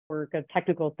network of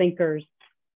technical thinkers.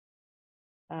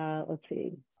 Let's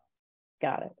see,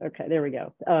 got it. Okay, there we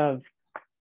go.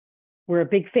 We're a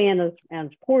big fan of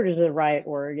and supporters of the RIOT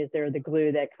org, as they're the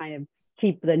glue that kind of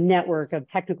keep the network of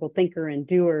technical thinker and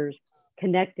doers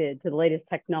connected to the latest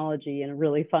technology in a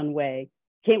really fun way.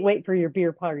 Can't wait for your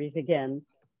beer parties again,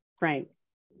 Frank.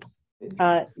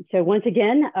 So once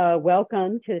again,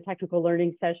 welcome to the technical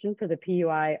learning session for the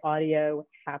PUI audio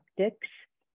haptics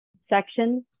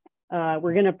section.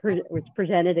 It's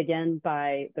presented again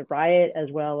by the RIOT as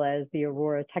well as the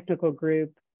Aurora technical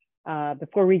group.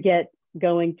 Before we get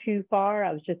going too far,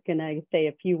 I was just gonna say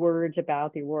a few words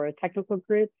about the Aurora technical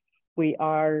group. Here's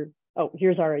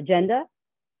our agenda.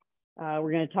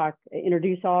 We're gonna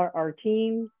introduce our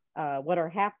team, what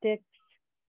are haptics,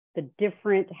 the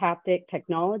different haptic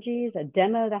technologies, a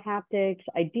demo of the haptics,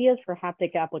 ideas for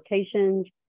haptic applications,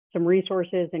 some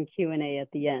resources, and Q&A at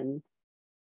the end.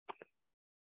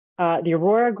 The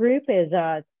Aurora Group is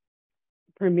a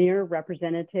premier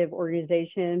representative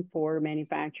organization for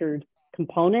manufactured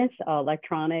components,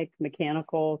 electronic,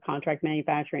 mechanical, contract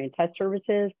manufacturing, and test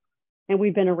services. And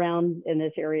we've been around in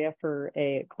this area for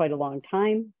quite a long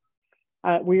time.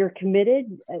 We are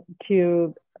committed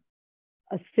to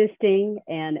assisting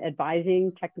and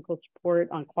advising technical support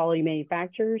on quality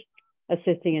manufacturers,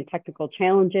 assisting in technical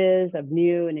challenges of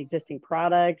new and existing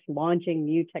products, launching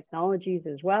new technologies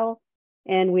as well.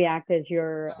 And we act as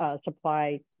your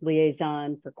supply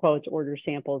liaison for quotes, order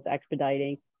samples,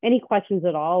 expediting. Any questions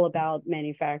at all about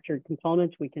manufactured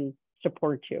components, we can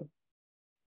support you.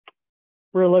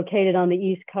 We're located on the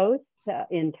East Coast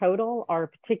in total. Our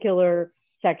particular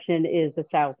section is the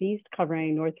Southeast,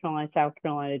 covering North Carolina, South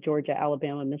Carolina, Georgia,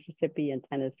 Alabama, Mississippi, and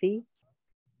Tennessee,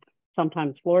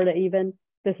 sometimes Florida even.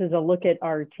 This is a look at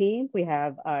our team. We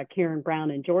have Karen Brown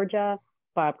in Georgia,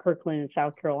 Bob Kirkland in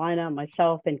South Carolina,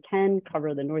 myself and Ken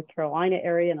cover the North Carolina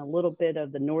area and a little bit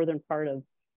of the northern part of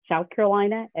South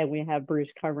Carolina, and we have Bruce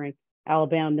covering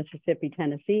Alabama, Mississippi,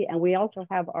 Tennessee, and we also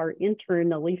have our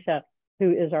intern, Elisa,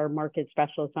 who is our market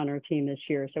specialist on our team this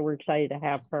year, so we're excited to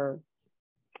have her.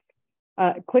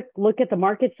 Quick look at the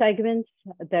market segments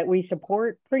that we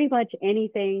support. Pretty much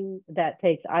anything that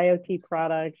takes IoT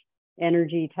products,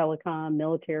 energy, telecom,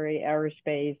 military,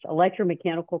 aerospace,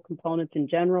 electromechanical components in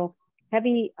general,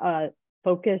 heavy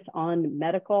focus on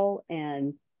medical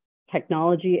and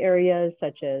technology areas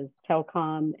such as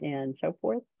telecom and so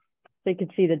forth. So you can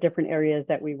see the different areas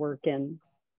that we work in.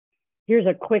 Here's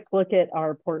a quick look at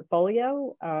our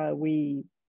portfolio. We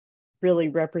really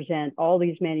represent all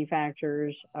these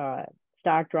manufacturers,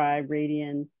 Stock Drive,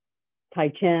 Radian,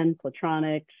 Taichen,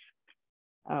 Platronics,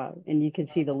 and you can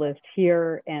see the list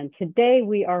here. And today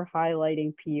we are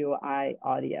highlighting PUI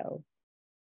audio.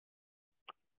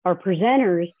 Our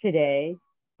presenters today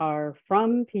are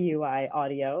from PUI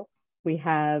audio. We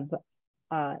have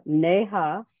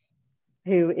Neha,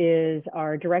 who is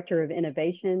our Director of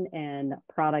Innovation and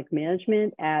Product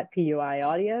Management at PUI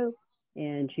audio.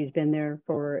 And she's been there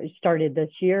started this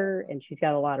year, and she's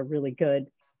got a lot of really good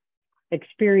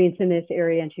experience in this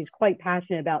area, and she's quite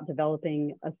passionate about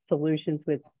developing solutions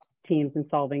with teams and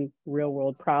solving real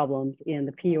world problems in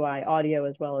the PUI audio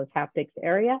as well as haptics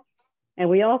area. And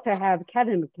we also have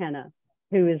Kevin McKenna,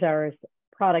 who is our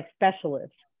product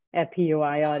specialist at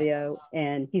PUI audio,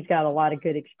 and he's got a lot of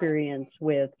good experience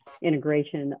with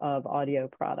integration of audio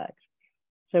products.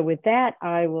 So with that,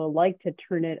 I would like to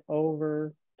turn it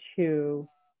over to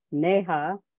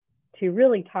Neha to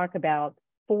really talk about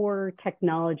 4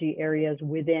 technology areas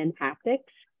within haptics,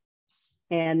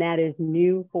 and that is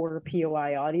new for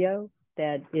PUI audio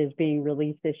that is being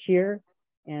released this year,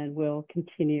 and we'll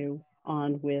continue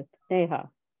on with Neha.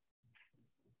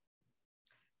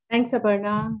 Thanks,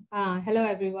 Aparna. Hello,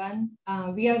 everyone.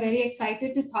 We are very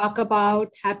excited to talk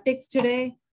about haptics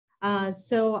today.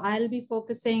 So I'll be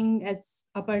focusing, as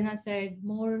Aparna said,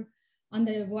 more on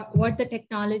what the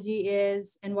technology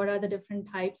is and what are the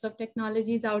different types of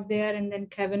technologies out there. And then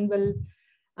Kevin will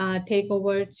take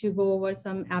over to go over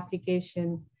some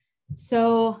application.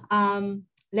 So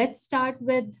let's start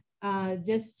with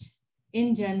just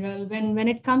in general, when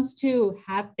it comes to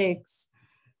haptics,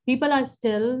 people are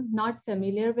still not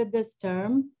familiar with this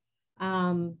term.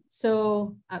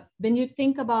 So when you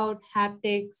think about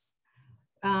haptics,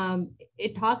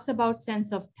 it talks about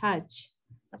sense of touch.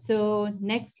 So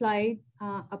next slide,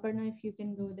 Aparna, if you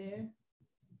can go there.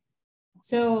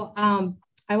 So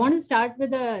I want to start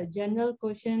with a general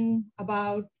question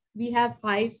about, we have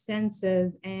 5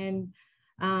 senses, and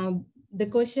the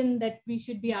question that we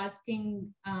should be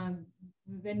asking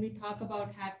when we talk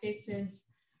about haptics is,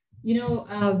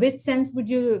 which sense would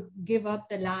you give up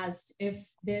the last if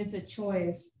there's a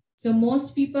choice? So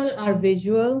most people are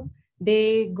visual,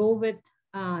 they go with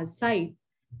sight.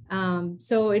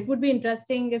 So it would be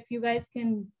interesting if you guys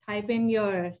can type in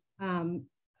your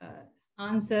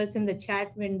answers in the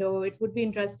chat window. It would be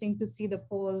interesting to see the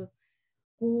poll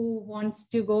who wants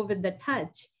to go with the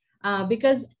touch.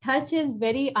 Because touch is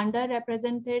very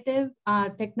underrepresented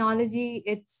technology.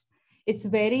 It's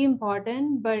very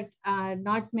important, but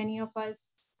not many of us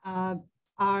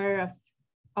are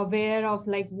aware of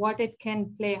like what it can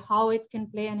play, how it can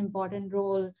play an important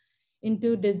role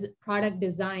into product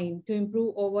design to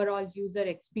improve overall user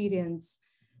experience.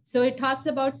 So it talks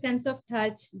about sense of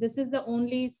touch. This is the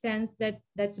only sense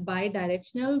that's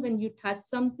bi-directional. When you touch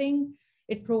something,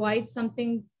 it provides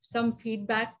some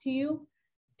feedback to you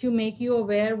to make you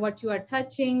aware what you are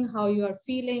touching, how you are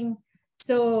feeling.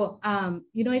 So,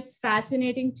 it's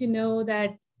fascinating to know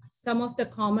that some of the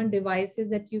common devices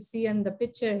that you see in the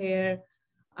picture here,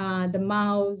 the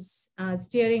mouse,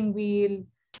 steering wheel,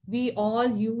 we all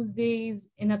use these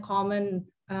in a common,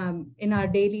 in our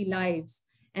daily lives.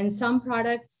 And some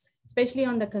products, especially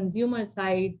on the consumer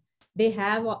side, they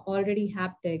have already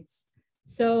haptics.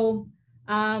 So,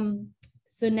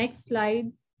 so next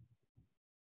slide.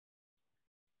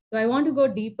 So I want to go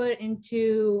deeper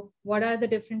into what are the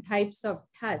different types of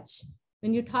touch.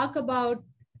 When you talk about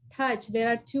touch, there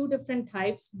are two different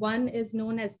types. One is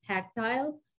known as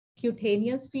tactile,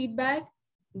 cutaneous feedback,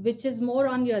 which is more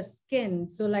on your skin.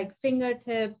 So like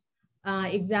fingertip,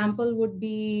 example would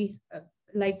be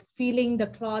like feeling the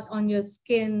cloth on your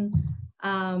skin.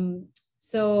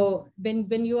 So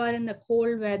when you are in the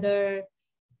cold weather,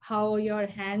 how your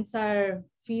hands are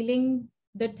feeling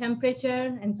the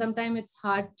temperature, and sometimes it's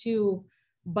hard to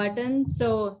button.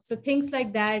 So things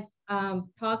like that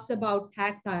talks about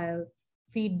tactile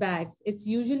feedbacks. It's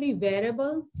usually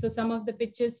wearable. So some of the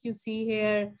pictures you see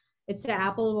here, it's an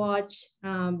Apple Watch.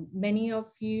 Many of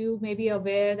you may be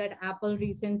aware that Apple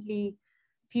recently,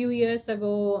 few years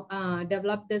ago,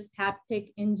 developed this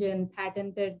Haptic engine,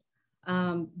 patented.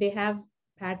 They have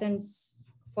patents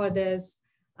for this.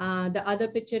 The other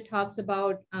picture talks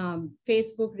about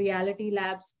Facebook Reality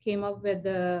Labs came up with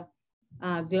the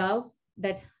glove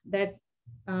that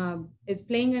is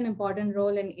playing an important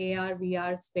role in AR,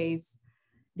 VR space.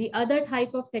 The other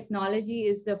type of technology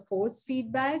is the force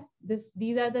feedback.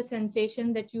 These are the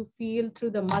sensations that you feel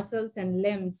through the muscles and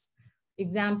limbs.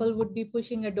 Example would be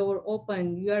pushing a door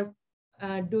open. You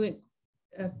are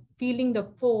feeling the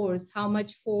force, how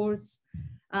much force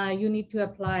you need to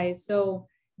apply. So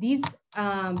these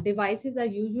devices are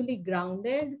usually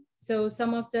grounded. So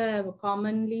some of the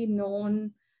commonly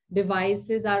known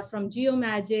devices are from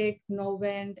Geomagic,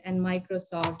 Novent, and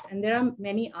Microsoft. And there are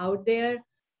many out there.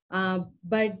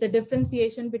 But the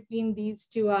differentiation between these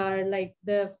two are like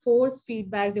the force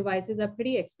feedback devices are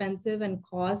pretty expensive and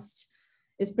cost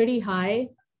is pretty high.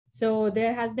 So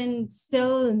there has been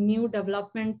still new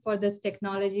development for this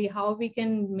technology, how we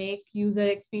can make user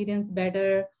experience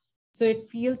better so it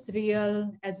feels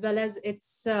real, as well as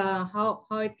it's how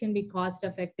it can be cost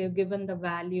effective given the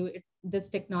value this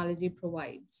technology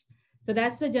provides. So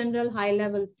that's the general high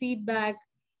level feedback.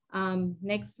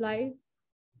 Next slide.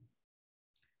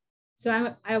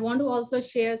 So I want to also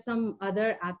share some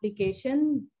other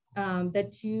application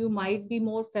that you might be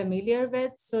more familiar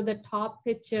with. So the top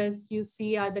pictures you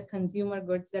see are the consumer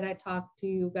goods that I talked to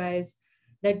you guys,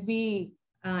 that we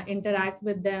interact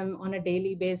with them on a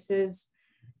daily basis.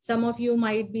 Some of you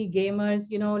might be gamers,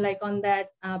 like on that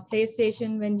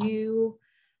PlayStation, when you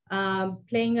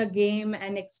playing a game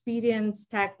and experience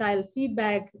tactile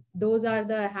feedback, those are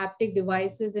the haptic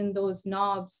devices in those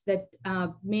knobs that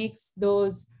makes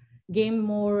those game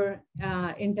more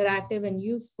interactive and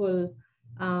useful.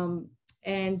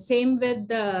 And same with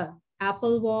the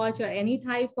Apple Watch or any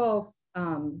type of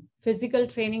physical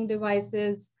training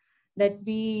devices that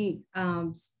we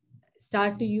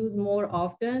start to use more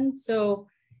often. So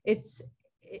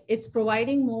it's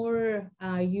providing more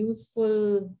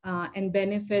useful and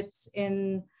benefits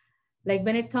in, like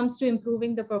when it comes to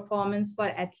improving the performance for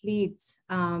athletes.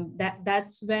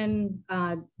 That's when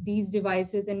these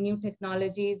devices and new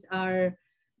technologies are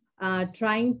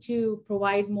trying to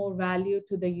provide more value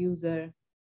to the user.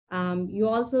 You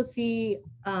also see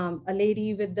a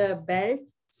lady with the belt.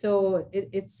 So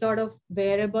it's sort of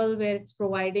wearable, where it's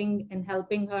providing and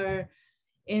helping her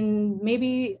in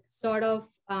maybe sort of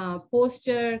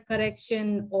posture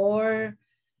correction, or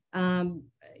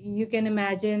you can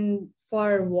imagine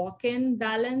for walk-in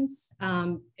balance.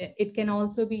 It can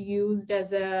also be used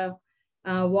as a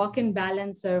walk-in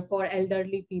balancer for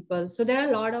elderly people. So there are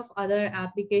a lot of other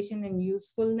application and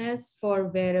usefulness for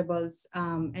wearables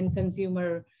and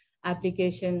consumer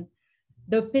application.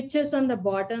 The pictures on the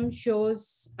bottom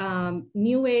shows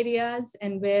new areas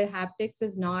and where haptics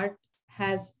is not,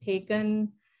 has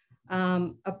taken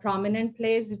a prominent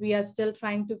place. We are still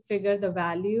trying to figure the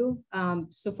value.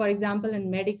 So for example, in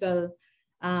medical,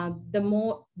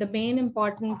 the main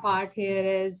important part here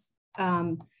is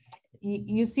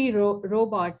you see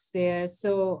robots there.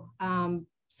 So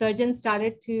surgeons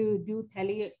started to do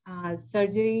tele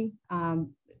surgery.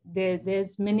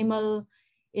 There's minimal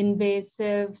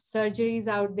invasive surgeries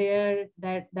out there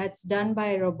that's done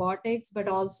by robotics, but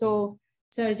also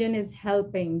surgeon is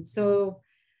helping. So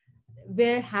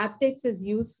where haptics is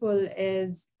useful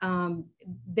is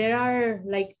there are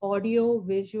like audio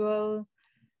visual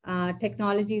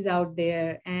technologies out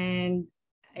there. And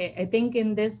I think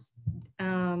in this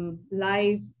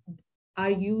live, our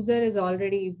user is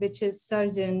already, which is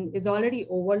surgeon, is already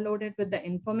overloaded with the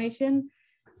information.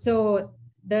 So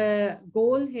the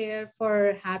goal here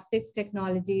for haptics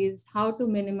technology is how to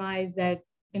minimize that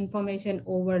information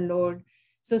overload.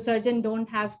 So surgeon don't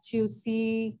have to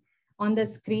see on the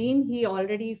screen, he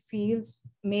already feels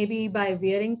maybe by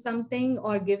wearing something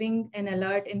or giving an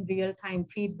alert in real-time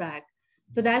feedback.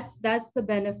 So that's the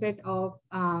benefit of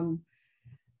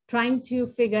trying to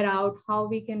figure out how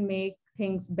we can make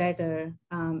things better.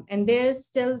 And there's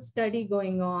still study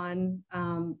going on,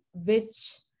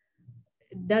 which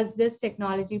does this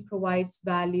technology provides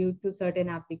value to certain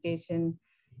application.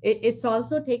 It's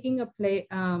also taking a play,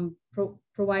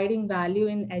 providing value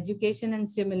in education and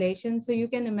simulation. So you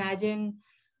can imagine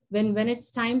when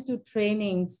it's time to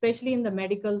training, especially in the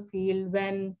medical field,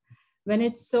 when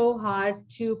it's so hard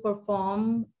to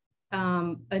perform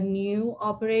a new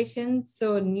operation,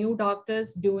 so new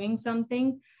doctors doing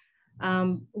something,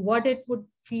 what it would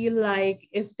feel like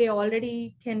if they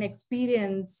already can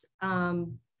experience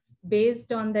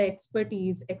based on the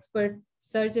expertise, expert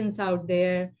surgeons out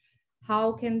there,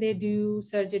 how can they do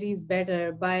surgeries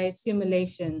better by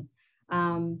simulation?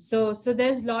 So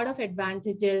there's a lot of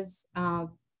advantages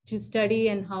to study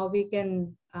and how we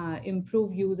can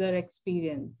improve user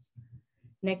experience.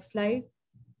 Next slide.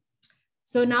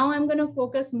 So now I'm going to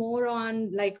focus more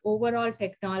on like overall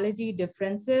technology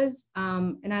differences.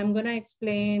 And I'm going to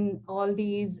explain all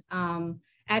these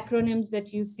acronyms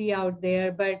that you see out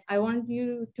there, but I want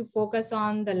you to focus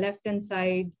on the left-hand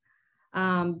side,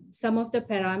 some of the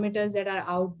parameters that are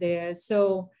out there.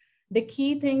 So the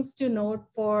key things to note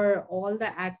for all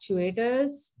the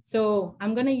actuators. So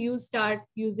I'm going to start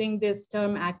using this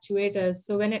term actuators.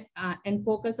 So when it and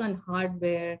focus on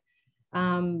hardware.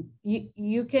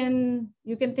 You can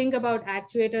think about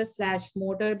actuator /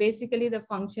 motor. Basically, the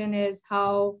function is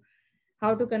how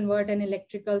to convert an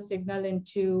electrical signal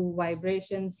into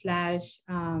vibration /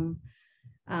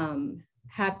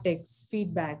 haptics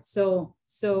feedback. So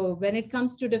when it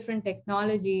comes to different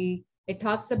technology, it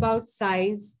talks about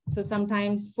size. So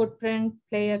sometimes footprint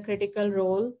play a critical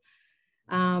role,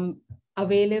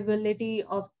 availability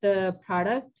of the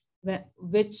product,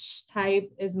 which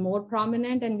type is more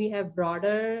prominent, and we have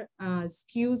broader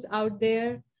SKUs out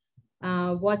there.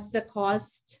 What's the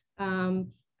cost,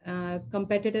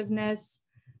 competitiveness,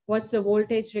 what's the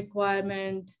voltage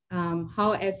requirement,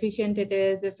 how efficient it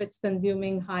is, if it's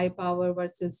consuming high power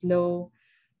versus low,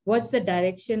 what's the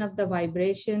direction of the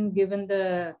vibration given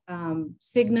the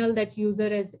signal that user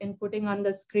is inputting on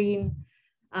the screen.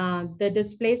 The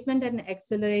displacement and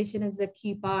acceleration is a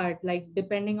key part. Like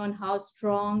depending on how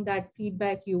strong that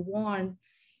feedback you want,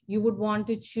 you would want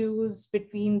to choose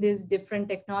between these different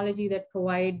technology that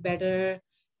provide better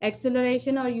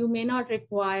acceleration, or you may not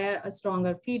require a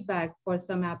stronger feedback for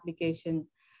some application.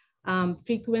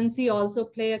 Frequency also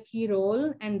play a key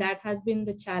role, and that has been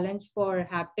the challenge for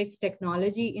haptics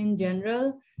technology in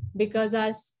general, because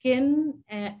our skin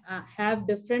have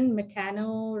different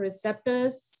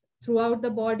mechanoreceptors throughout the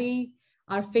body.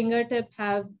 Our fingertip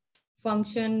have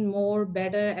function more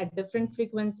better at different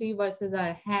frequency versus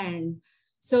our hand.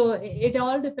 So it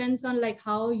all depends on like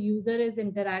how user is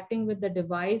interacting with the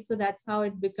device. So that's how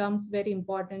it becomes very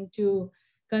important to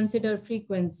consider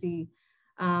frequency,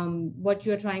 what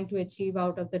you're trying to achieve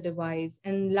out of the device.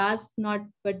 And last not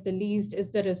but the least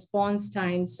is the response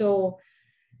time. So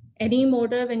any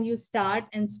motor, when you start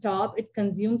and stop, it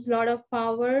consumes a lot of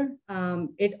power.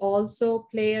 It also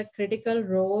play a critical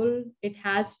role. It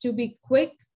has to be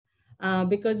quick,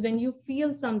 because when you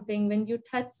feel something, when you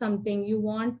touch something, you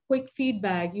want quick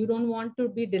feedback. You don't want to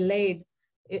be delayed.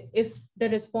 If the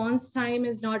response time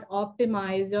is not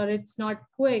optimized or it's not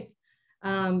quick,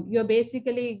 you're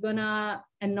basically gonna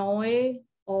annoy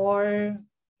or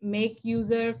make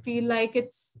user feel like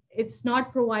it's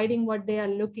not providing what they are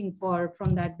looking for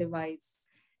from that device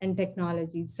and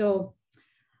technology. So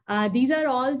These are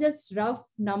all just rough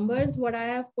numbers, what I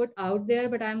have put out there,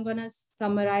 but I'm gonna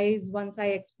summarize once I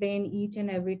explain each and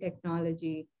every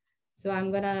technology. So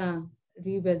I'm gonna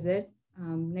revisit.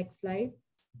 Next slide.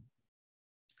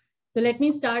 So let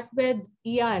me start with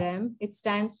ERM. It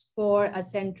stands for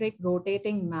eccentric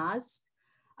rotating mass.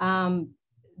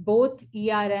 Both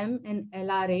ERM and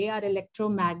LRA are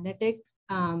electromagnetic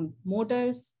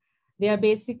motors. They are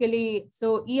basically,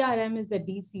 so ERM is a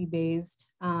DC based.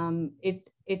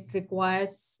 It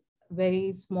requires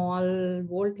very small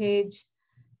voltage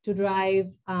to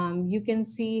drive. You can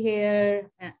see here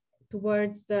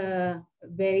towards the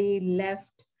very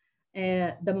left,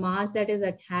 the mass that is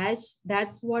attached,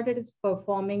 that's what it is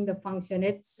performing the function.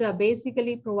 It's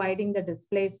basically providing the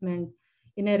displacement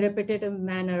in a repetitive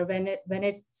manner when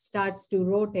it starts to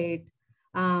rotate.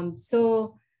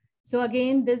 So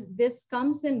again, this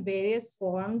comes in various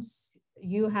forms.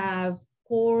 You have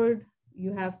cored,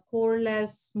 you have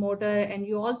coreless motor, and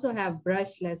you also have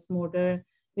brushless motor,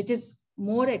 which is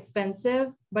more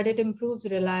expensive, but it improves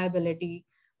reliability.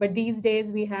 But these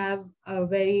days we have a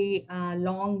very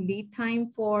long lead time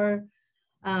for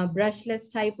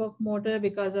brushless type of motor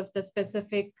because of the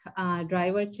specific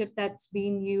driver chip that's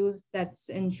being used, that's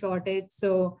in shortage.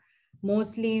 So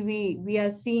mostly we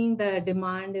are seeing the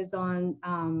demand is on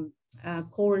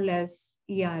coreless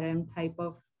ERM type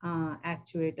of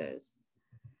actuators.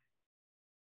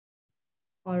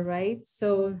 All right,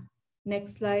 so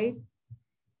next slide.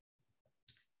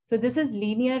 So this is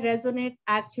linear resonate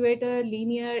actuator.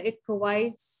 Linear, it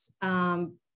provides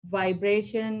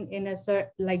vibration in a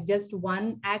like just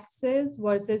one axis,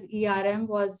 versus ERM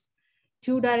was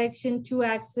two direction, two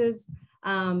axis.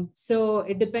 So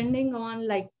it depending on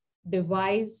like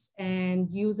device and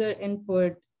user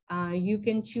input, you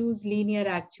can choose linear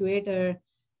actuator.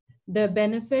 The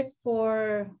benefit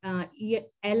for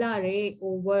LRA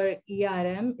over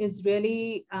ERM is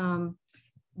really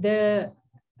the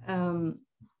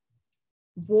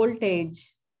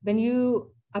voltage. When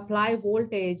you apply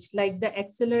voltage, like the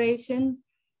acceleration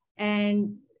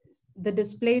and the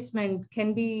displacement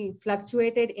can be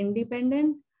fluctuated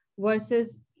independent,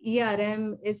 versus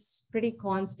ERM is pretty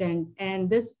constant. And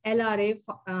this LRA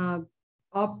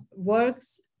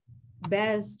works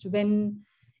best when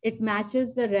it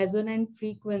matches the resonant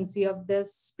frequency of the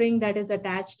spring that is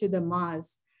attached to the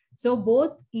mass. So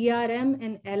both ERM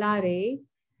and LRA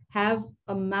have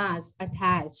a mass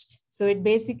attached. So it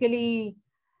basically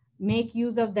make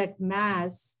use of that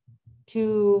mass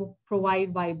to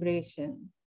provide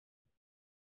vibration.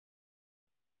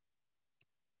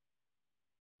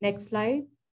 Next slide.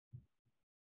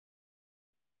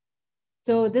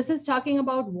 So this is talking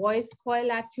about voice coil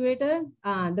actuator.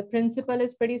 The principle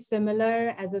is pretty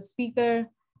similar as a speaker.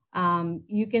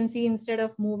 You can see instead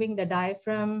of moving the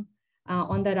diaphragm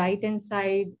on the right-hand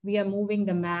side, we are moving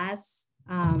the mass.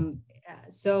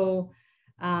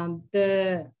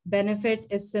 The benefit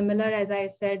is similar, as I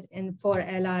said, for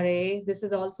LRA. This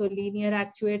is also linear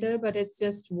actuator, but it's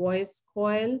just voice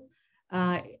coil.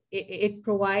 It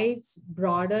provides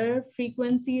broader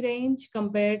frequency range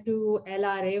compared to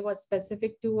LRA, was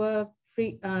specific to a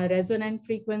resonant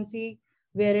frequency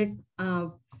where it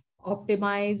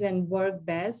optimize and work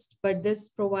best, but this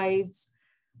provides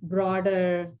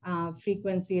broader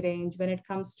frequency range when it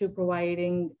comes to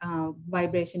providing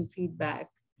vibration feedback.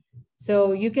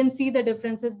 So you can see the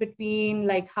differences between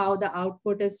like how the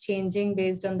output is changing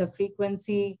based on the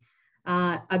frequency.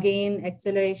 Again,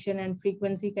 acceleration and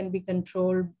frequency can be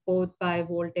controlled both by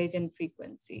voltage and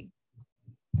frequency.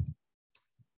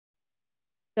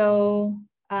 So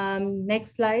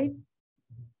next slide.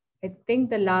 I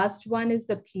think the last one is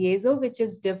the piezo, which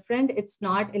is different. It's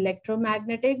not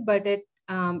electromagnetic, but it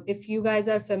if you guys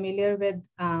are familiar with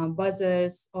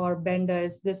buzzers or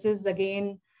benders, this is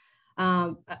again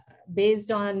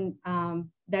based on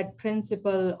that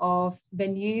principle of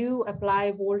when you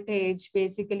apply voltage,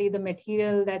 basically the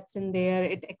material that's in there,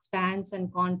 it expands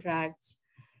and contracts,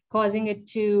 causing it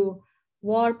to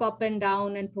warp up and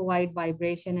down and provide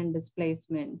vibration and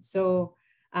displacement. So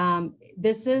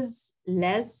this is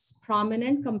less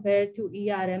prominent compared to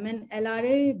ERM and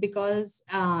LRA because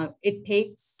it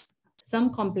takes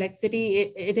some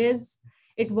complexity.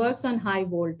 It works on high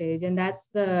voltage, and that's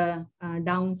the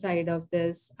downside of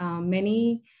this.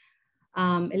 Many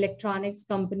electronics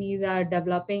companies are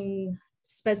developing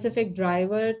specific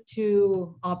driver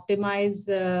to optimize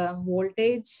the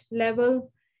voltage level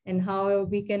and how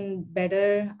we can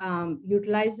better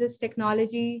utilize this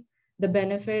technology. The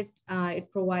benefit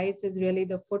it provides is really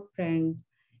the footprint.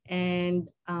 And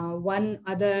one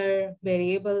other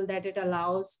variable that it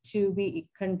allows to be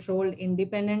controlled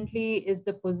independently is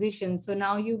the position. So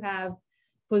now you have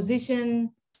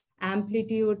position,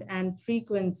 amplitude, and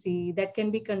frequency that can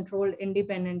be controlled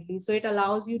independently. So it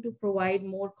allows you to provide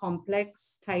more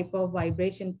complex type of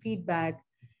vibration feedback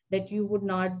that you would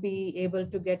not be able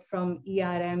to get from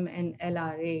ERM and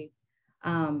LRA.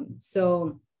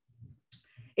 So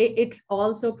it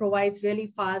also provides really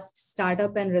fast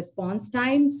startup and response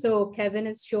time. So Kevin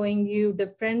is showing you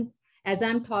different, as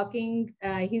I'm talking,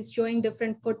 he's showing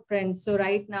different footprints. So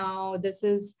right now, this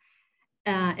is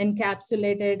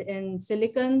encapsulated in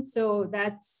silicon. So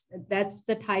that's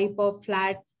the type of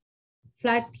flat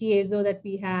piezo that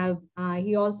we have.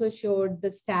 He also showed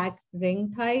the stacked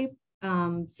ring type.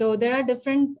 So there are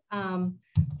different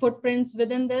footprints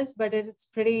within this, but it's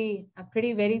pretty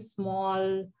very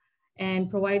small and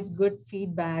provides good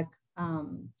feedback.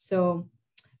 So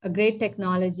a great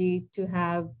technology to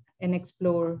have and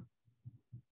explore.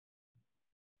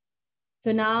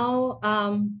 So now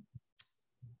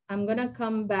I'm gonna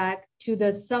come back to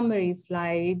the summary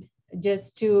slide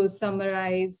just to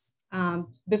summarize.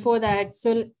 Before that,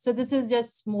 so this is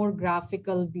just more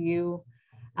graphical view.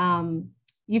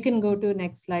 You can go to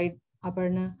next slide,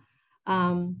 Aparna.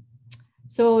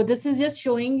 So this is just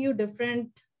showing you different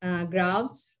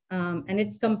graphs, and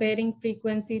it's comparing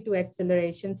frequency to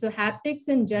acceleration. So haptics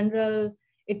in general,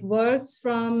 it works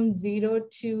from 0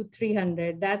 to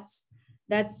 300. That's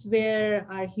where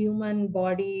our human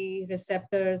body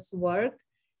receptors work.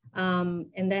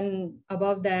 And then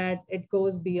above that, it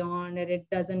goes beyond, and it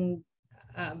doesn't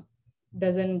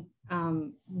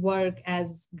work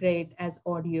as great as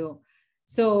audio.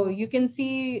 So you can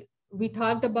see, we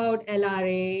talked about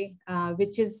LRA,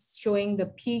 which is showing the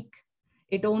peak.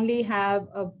 It only have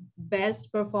a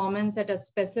best performance at a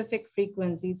specific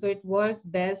frequency. So it works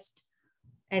best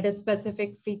at a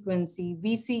specific frequency.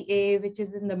 VCA, which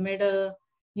is in the middle,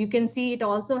 you can see it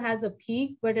also has a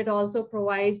peak, but it also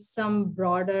provides some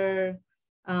broader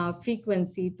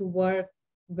frequency to work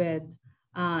with.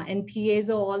 And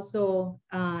piezo also,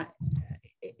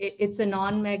 it's a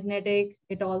non-magnetic.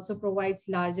 It also provides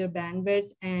larger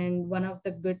bandwidth. And one of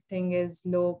the good thing is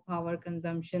low power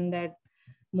consumption that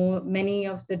many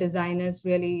of the designers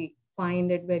really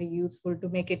find it very useful to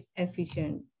make it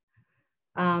efficient.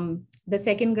 The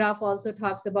second graph also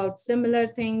talks about similar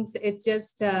things. It's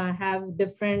just have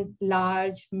different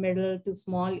large, middle to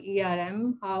small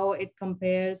ERM, how it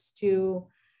compares to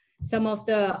some of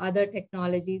the other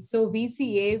technologies. So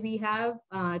VCA, we have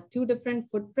two different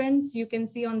footprints. You can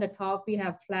see on the top, we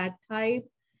have flat type.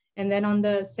 And then on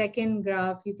the second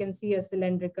graph, you can see a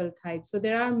cylindrical type. So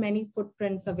there are many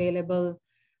footprints available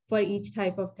for each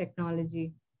type of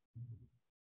technology.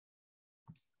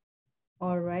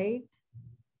 All right.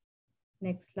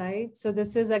 Next slide. So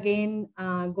this is again,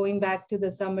 going back to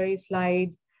the summary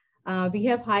slide. We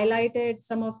have highlighted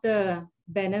some of the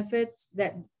benefits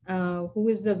that who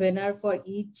is the winner for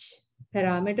each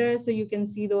parameter. So you can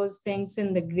see those things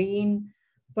in the green.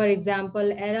 For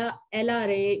example,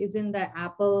 LRA is in the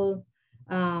Apple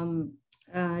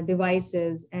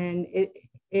devices, and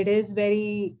it is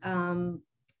very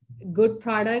good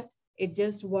product. It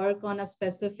just work on a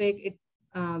specific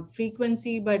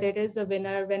frequency, but it is a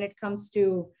winner when it comes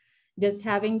to just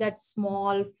having that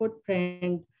small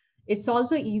footprint. It's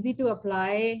also easy to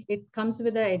apply. It comes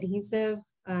with an adhesive.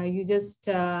 You just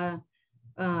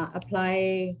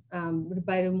apply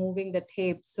by removing the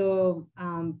tape. So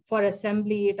for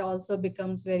assembly, it also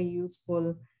becomes very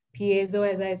useful. Piezo,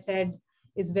 as I said,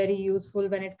 is very useful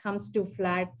when it comes to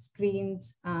flat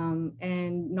screens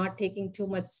and not taking too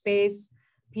much space.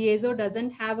 Piezo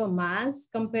doesn't have a mass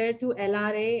compared to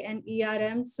LRA and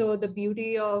ERM. So the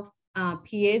beauty of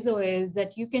piezo is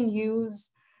that you can use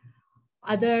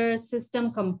other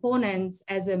system components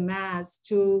as a mass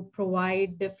to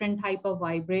provide different type of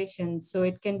vibrations. So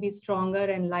it can be stronger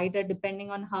and lighter depending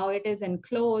on how it is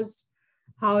enclosed,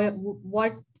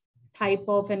 what type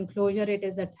of enclosure it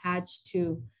is attached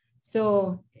to.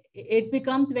 So it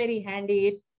becomes very handy.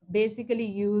 It basically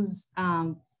use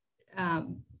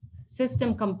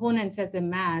system components as a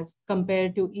mass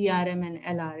compared to ERM and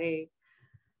LRA.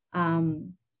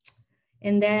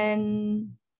 And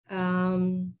then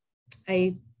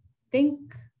I think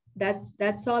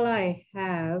that's all I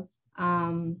have.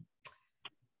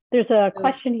 There's a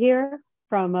question here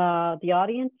from the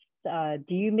audience.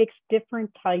 Do you mix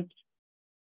different types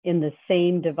in the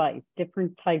same device,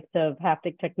 different types of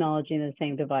haptic technology in the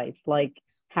same device, like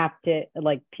haptic,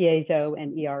 like piezo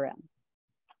and ERM?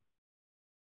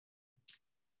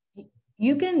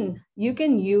 You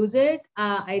can use it.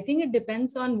 I think it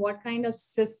depends on what kind of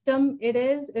system it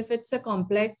is. If it's a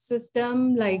complex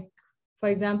system, like for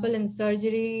example, in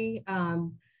surgery,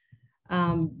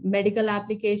 medical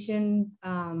application,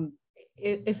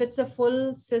 if it's a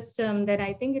full system, then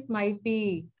I think it might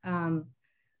be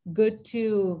good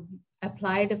to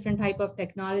apply different type of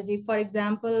technology. For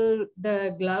example,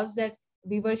 the gloves that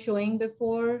we were showing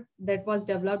before that was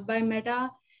developed by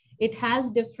Meta, it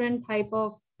has different type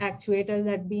of actuators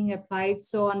that being applied.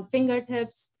 So on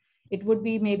fingertips, it would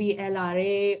be maybe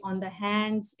LRA. On the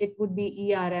hands, it would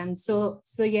be ERM. So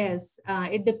yes,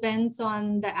 it depends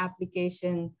on the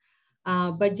application.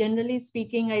 But generally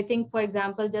speaking, I think, for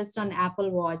example, just on Apple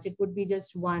Watch, it would be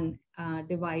just one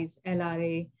device,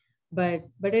 LRA, but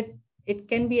it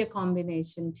can be a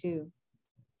combination too.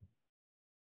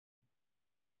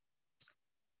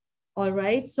 All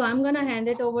right, so I'm gonna hand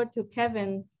it over to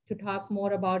Kevin to talk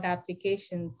more about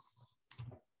applications.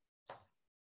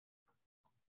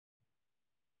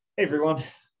 Hey everyone.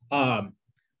 That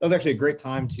was actually a great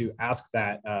time to ask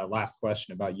that last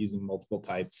question about using multiple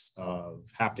types of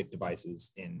haptic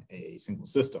devices in a single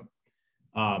system.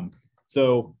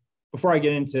 So before I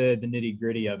get into the nitty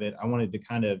gritty of it, I wanted to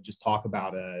kind of just talk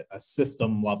about a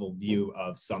system level view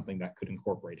of something that could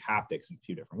incorporate haptics in a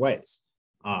few different ways.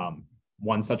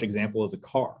 One such example is a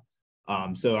car.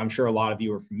 So I'm sure a lot of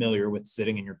you are familiar with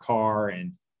sitting in your car,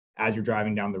 and as you're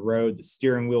driving down the road, the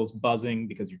steering wheel's buzzing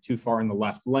because you're too far in the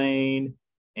left lane,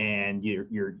 and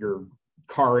your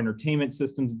car entertainment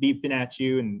system's beeping at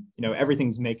you, and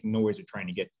everything's making noise or trying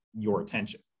to get your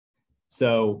attention.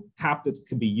 So haptics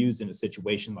could be used in a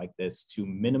situation like this to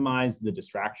minimize the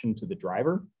distraction to the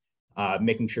driver,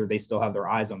 making sure they still have their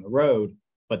eyes on the road,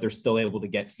 but they're still able to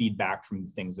get feedback from the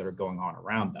things that are going on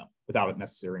around them without it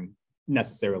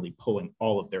necessarily pulling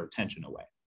all of their attention away.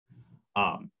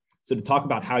 So to talk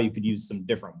about how you could use some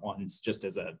different ones, just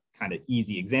as a kind of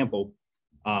easy example,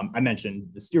 I mentioned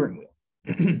the steering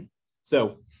wheel.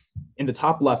 So in the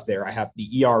top left there, I have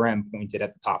the ERM pointed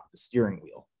at the top of the steering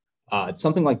wheel.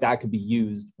 Something like that could be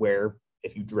used where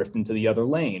if you drift into the other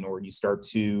lane, or you start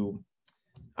to,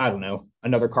 I don't know,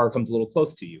 another car comes a little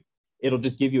close to you, it'll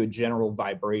just give you a general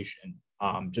vibration,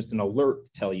 just an alert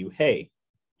to tell you, hey,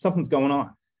 something's going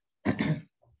on.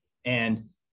 And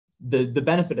the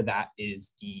benefit of that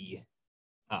is the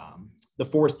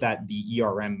force that the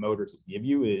ERM motors will give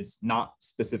you is not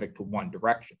specific to one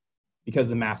direction. Because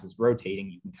the mass is rotating,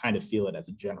 you can kind of feel it as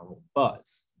a general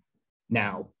buzz.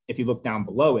 Now, if you look down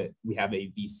below it, we have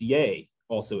a VCA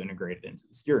also integrated into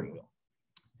the steering wheel.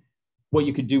 What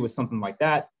you could do with something like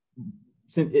that,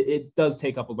 since it does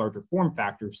take up a larger form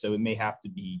factor, so it may have to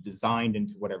be designed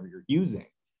into whatever you're using,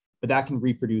 but that can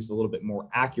reproduce a little bit more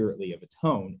accurately of a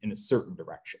tone in a certain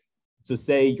direction. So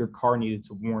say your car needed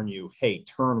to warn you, hey,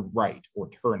 turn right or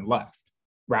turn left,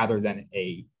 rather than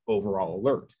a overall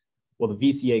alert. Well,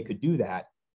 the VCA could do that,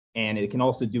 and it can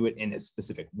also do it in a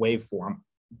specific waveform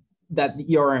that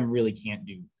the ERM really can't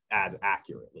do as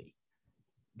accurately.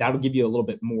 That'll give you a little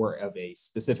bit more of a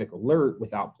specific alert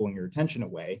without pulling your attention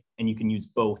away, and you can use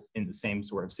both in the same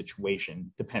sort of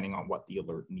situation depending on what the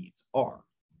alert needs are.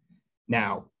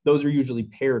 Now, those are usually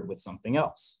paired with something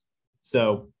else.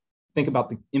 So think about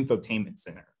the infotainment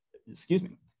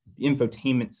the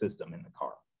infotainment system in the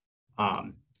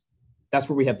car. That's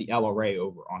where we have the LRA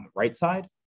over on the right side.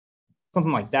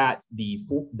 Something like that, the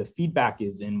feedback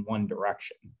is in one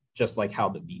direction, just like how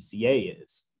the VCA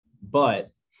is.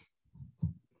 But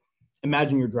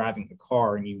imagine you're driving the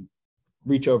car and you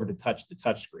reach over to touch the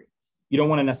touchscreen. You don't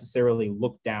want to necessarily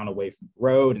look down away from the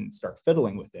road and start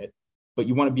fiddling with it, but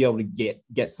you want to be able to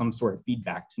get some sort of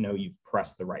feedback to know you've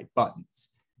pressed the right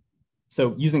buttons.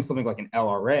 So using something like an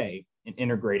LRA and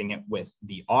integrating it with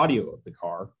the audio of the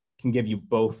car can give you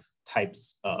both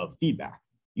types of feedback.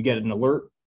 You get an alert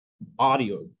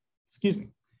audio,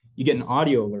 you get an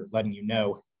audio alert letting you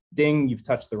know, ding, you've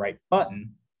touched the right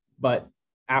button, but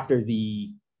after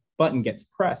the button gets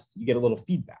pressed, you get a little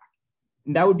feedback.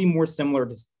 And that would be more similar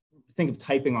to, think of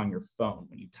typing on your phone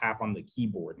when you tap on the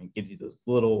keyboard and it gives you those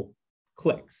little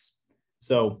clicks.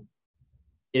 So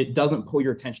it doesn't pull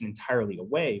your attention entirely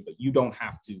away, but you don't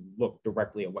have to look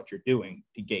directly at what you're doing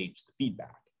to gauge the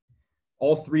feedback.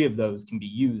 All three of those can be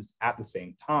used at the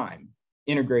same time,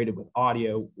 integrated with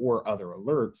audio or other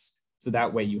alerts, so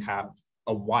that way you have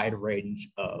a wide range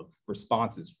of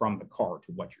responses from the car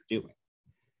to what you're doing.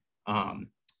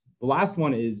 The last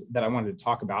one is that I wanted to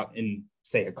talk about in,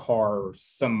 say, a car or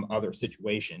some other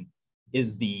situation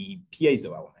is the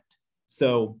piezo element.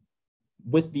 So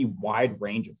with the wide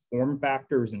range of form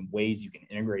factors and ways you can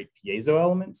integrate piezo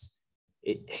elements,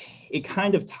 it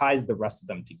kind of ties the rest of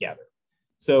them together.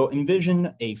 So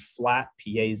envision a flat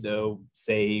piezo,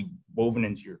 say, woven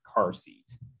into your car seat.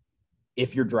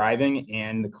 If you're driving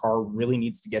and the car really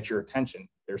needs to get your attention,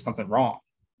 there's something wrong.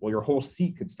 Well, your whole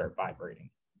seat could start vibrating.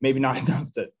 maybe not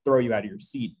enough to throw you out of your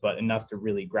seat, but enough to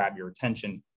really grab your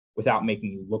attention without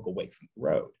making you look away from the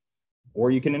road.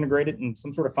 Or you can integrate it in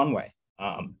some sort of fun way.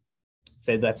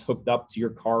 Say that's hooked up to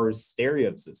your car's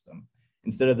stereo system.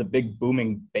 Instead of the big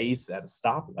booming bass at a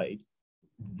stoplight,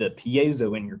 the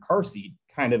piezo in your car seat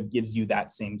kind of gives you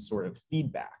that same sort of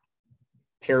feedback.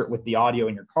 Pair it with the audio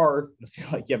in your car, you'll feel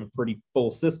like you have a pretty full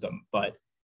system, but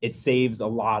it saves a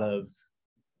lot of,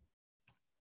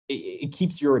 it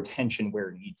keeps your attention where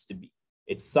it needs to be.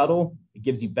 It's subtle, it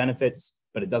gives you benefits,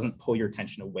 but it doesn't pull your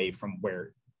attention away from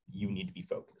where you need to be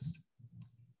focused.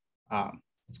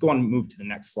 Let's go on and move to the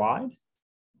next slide.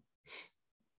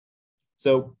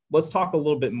 So let's talk a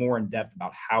little bit more in depth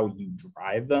about how you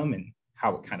drive them and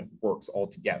how it kind of works all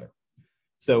together.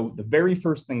 So the very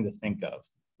first thing to think of,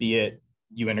 be it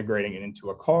you integrating it into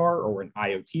a car or an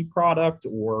IoT product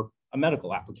or a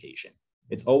medical application,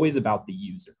 it's always about the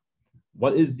user.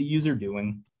 What is the user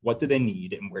doing? What do they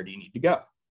need? And where do you need to go?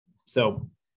 So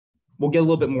we'll get a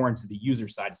little bit more into the user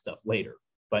side stuff later,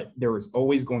 but there is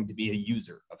always going to be a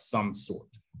user of some sort.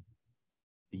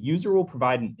 The user will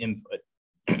provide an input.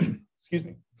 Excuse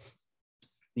me.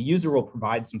 The user will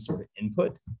provide some sort of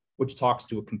input, which talks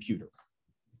to a computer.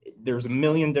 There's a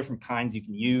million different kinds you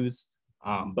can use,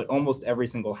 but almost every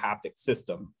single haptic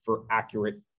system for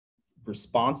accurate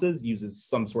responses uses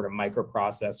some sort of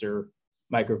microprocessor,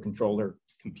 microcontroller,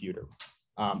 computer.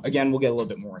 Again, we'll get a little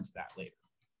bit more into that later.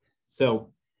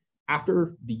 So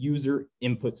after the user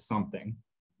inputs something,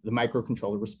 the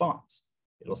microcontroller responds.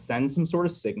 It'll send some sort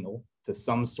of signal to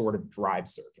some sort of drive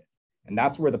circuit. And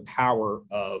that's where the power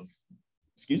of,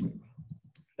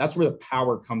 that's where the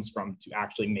power comes from to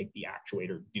actually make the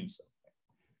actuator do something.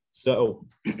 So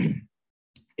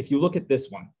if you look at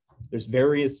this one, there's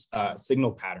various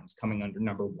signal patterns coming under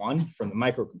number 1 from the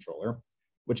microcontroller,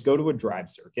 which go to a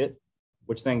drive circuit,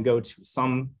 which then go to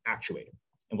some actuator.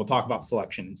 And we'll talk about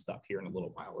selection and stuff here in a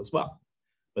little while as well.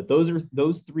 But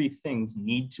those 3 things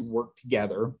need to work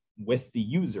together with the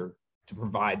user to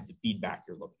provide the feedback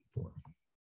you're looking for.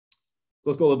 So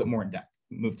let's go a little bit more in depth.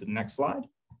 Move to the next slide.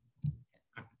 I'm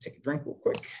gonna take a drink real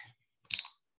quick.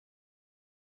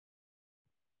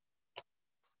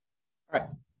 All right,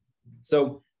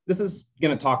 so this is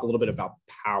gonna talk a little bit about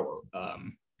power,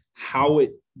 how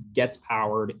it gets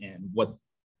powered and what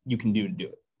you can do to do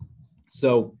it.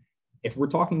 So if we're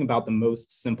talking about the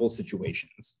most simple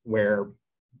situations where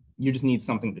you just need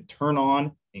something to turn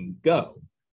on and go,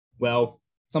 well,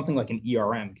 something like an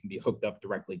ERM can be hooked up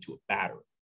directly to a battery.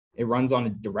 It runs on a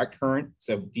direct current,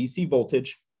 so DC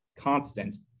voltage,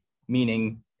 constant,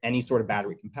 meaning any sort of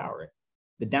battery can power it.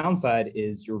 The downside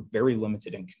is you're very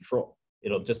limited in control.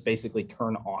 It'll just basically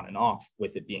turn on and off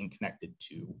with it being connected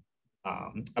to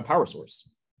a power source.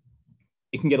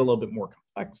 It can get a little bit more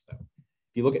complex though.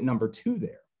 If you look at number 2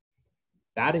 there,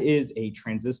 that is a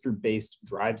transistor-based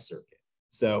drive circuit.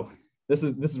 So this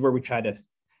is where we try to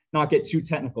not get too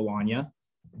technical on you,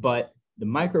 but the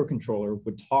microcontroller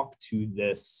would talk to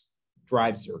this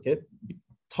drive circuit.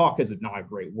 Talk is not a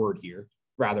great word here.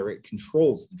 Rather, it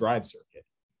controls the drive circuit.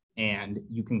 And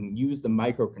you can use the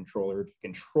microcontroller to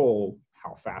control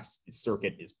how fast the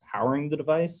circuit is powering the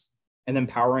device and then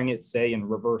powering it, say, in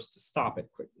reverse to stop it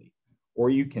quickly. Or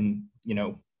you can,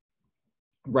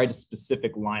 write a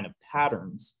specific line of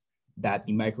patterns that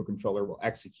the microcontroller will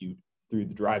execute through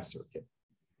the drive circuit.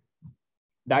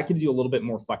 That gives you a little bit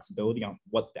more flexibility on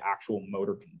what the actual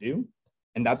motor can do.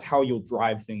 And that's how you'll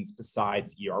drive things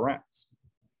besides ERMs.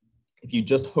 If you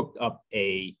just hooked up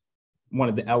one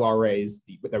of the LRAs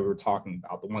that we were talking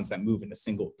about, the ones that move in a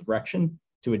single direction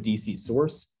to a DC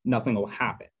source, nothing will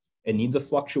happen. It needs a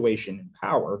fluctuation in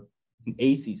power, an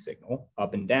AC signal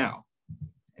up and down.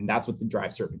 And that's what the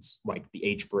drive circuits like the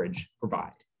H-bridge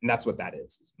provide. And that's what that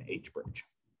is an H-bridge.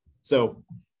 So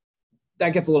that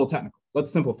gets a little technical. Let's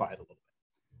simplify it a little bit.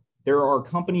 There are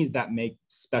companies that make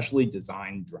specially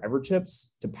designed driver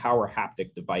chips to power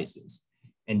haptic devices.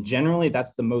 And generally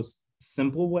that's the most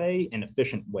simple way and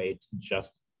efficient way to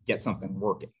just get something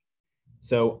working.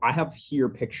 So I have here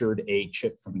pictured a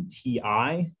chip from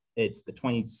TI. It's the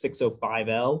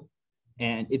 2605L,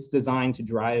 and it's designed to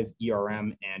drive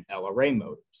ERM and LRA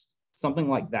motors. Something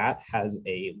like that has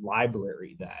a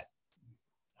library that,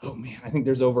 oh man, I think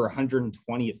there's over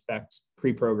 120 effects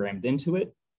pre-programmed into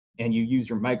it. And you use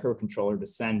your microcontroller to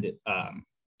send it, a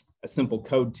simple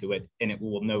code to it, and it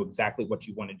will know exactly what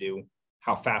you want to do,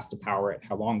 how fast to power it,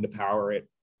 how long to power it,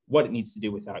 what it needs to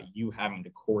do without you having to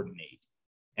coordinate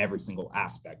every single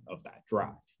aspect of that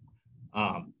drive.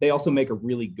 They also make a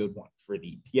really good one for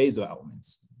the piezo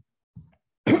elements.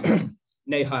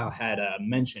 Neha had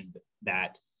mentioned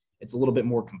that it's a little bit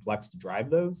more complex to drive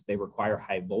those. They require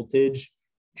high voltage,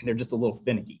 and they're just a little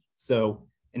finicky. So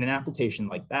in an application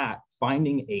like that,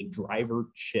 finding a driver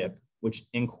chip which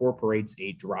incorporates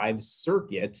a drive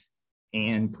circuit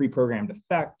and pre-programmed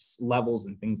effects, levels,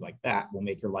 and things like that will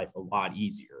make your life a lot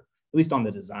easier, at least on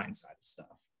the design side of stuff.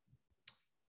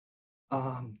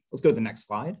 Let's go to the next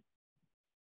slide.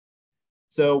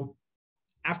 So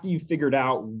after you've figured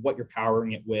out what you're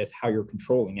powering it with, how you're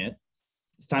controlling it,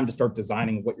 it's time to start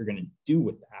designing what you're going to do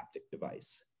with the haptic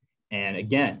device. And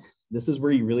again, this is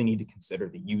where you really need to consider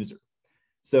the user.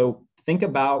 So think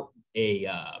about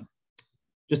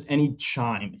just any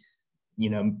chime,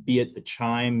 be it the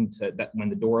chime that when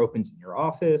the door opens in your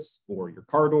office or your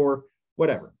car door,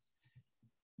 whatever.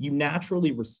 You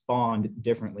naturally respond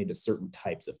differently to certain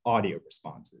types of audio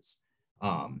responses.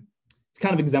 It's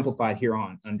kind of exemplified here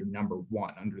under number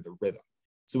 1, under the rhythm.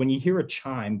 So when you hear a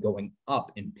chime going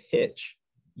up in pitch,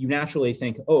 you naturally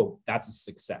think, oh, that's a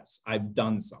success. I've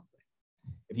done something.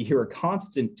 If you hear a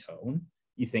constant tone,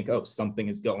 you think, oh, something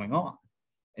is going on.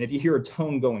 And if you hear a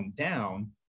tone going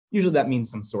down, usually that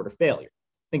means some sort of failure.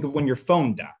 Think of when your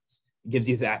phone dies. It gives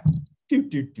you that doot,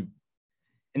 doot, doot.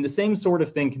 And the same sort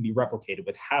of thing can be replicated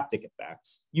with haptic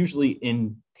effects, usually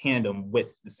in tandem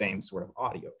with the same sort of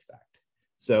audio effect.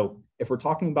 So if we're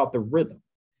talking about the rhythm,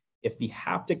 if the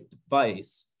haptic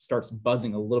device starts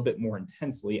buzzing a little bit more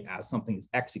intensely as something is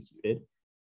executed,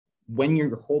 when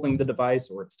you're holding the device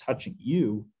or it's touching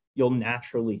you, you'll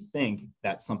naturally think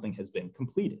that something has been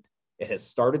completed. It has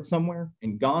started somewhere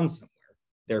and gone somewhere,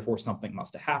 therefore something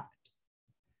must have happened.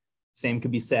 Same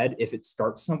could be said if it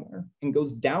starts somewhere and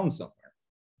goes down somewhere.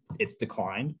 It's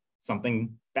declined,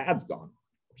 something bad's gone,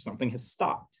 or something has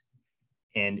stopped.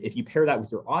 And if you pair that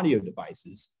with your audio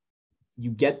devices,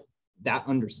 you get that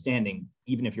understanding,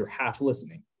 even if you're half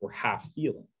listening or half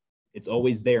feeling. It's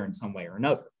always there in some way or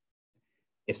another.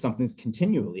 If something's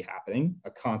continually happening,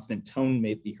 a constant tone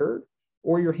may be heard,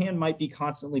 or your hand might be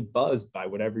constantly buzzed by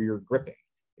whatever you're gripping.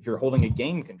 If you're holding a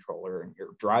game controller and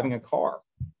you're driving a car,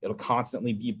 it'll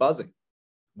constantly be buzzing.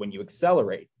 When you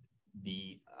accelerate,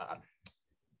 the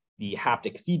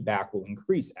haptic feedback will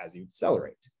increase as you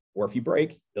accelerate. Or if you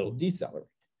brake, it'll decelerate.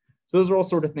 So those are all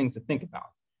sort of things to think about.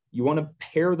 You want to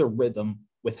pair the rhythm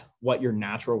with what your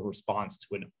natural response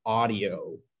to an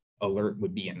audio alert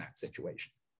would be in that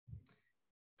situation.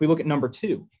 If we look at number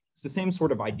 2, it's the same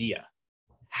sort of idea.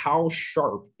 How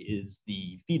sharp is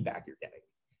the feedback you're getting?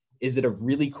 Is it a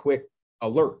really quick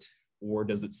alert, or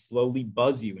does it slowly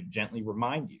buzz you and gently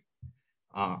remind you?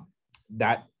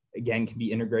 That again can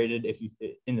be integrated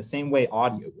in the same way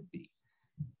audio would be.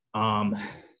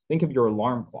 Think of your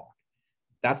alarm clock.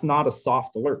 That's not a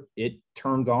soft alert. It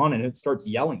turns on and it starts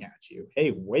yelling at you.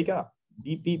 Hey, wake up,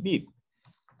 beep, beep, beep.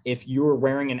 If you're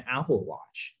wearing an Apple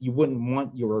Watch, you wouldn't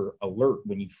want your alert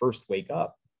when you first wake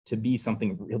up to be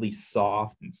something really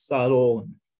soft and subtle,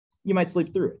 and you might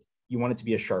sleep through it. You want it to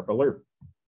be a sharp alert.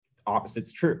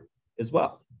 Opposite's true as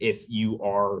well. If you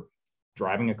are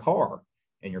driving a car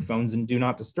and your phone's in do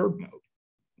not disturb mode,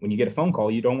 when you get a phone call,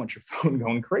 you don't want your phone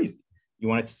going crazy. You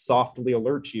want it to softly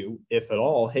alert you, if at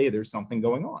all, hey, there's something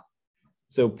going on.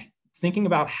 So thinking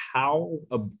about how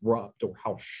abrupt or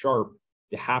how sharp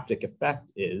the haptic effect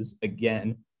is,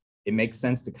 again, it makes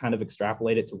sense to kind of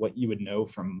extrapolate it to what you would know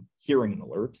from hearing an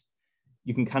alert.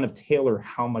 You can kind of tailor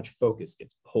how much focus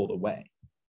gets pulled away.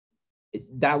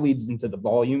 That leads into the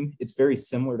volume. It's very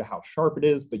similar to how sharp it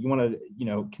is, but you want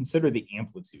to, consider the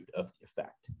amplitude of the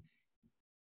effect.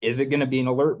 Is it going to be an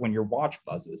alert when your watch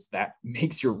buzzes that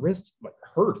makes your wrist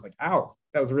hurt? Like, ow,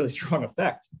 that was a really strong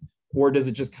effect. Or does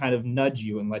it just kind of nudge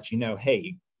you and let you know,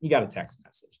 hey, you got a text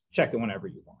message, check it whenever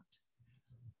you want.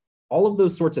 All of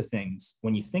those sorts of things,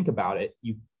 when you think about it,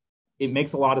 it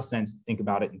makes a lot of sense to think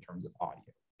about it in terms of audio.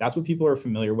 That's what people are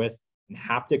familiar with. And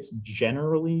haptics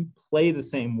generally play the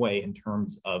same way in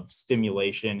terms of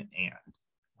stimulation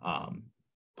and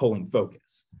pulling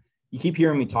focus. You keep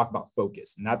hearing me talk about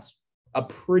focus, and that's a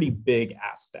pretty big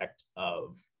aspect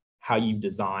of how you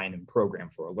design and program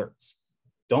for alerts.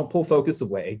 Don't pull focus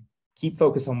away, keep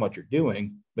focus on what you're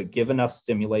doing, but give enough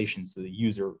stimulation so the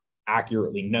user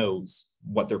accurately knows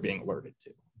what they're being alerted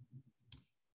to.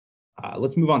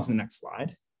 Let's move on to the next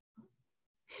slide.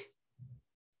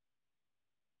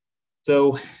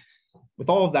 So with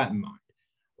all of that in mind,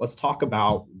 let's talk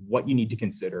about what you need to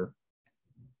consider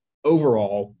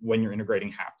overall when you're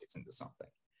integrating haptics into something.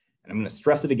 And I'm going to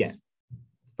stress it again.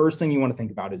 First thing you want to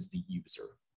think about is the user,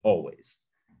 always.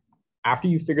 After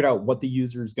you've figured out what the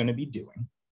user is going to be doing,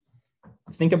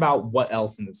 think about what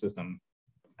else in the system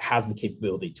has the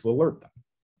capability to alert them.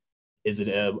 Is it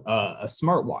a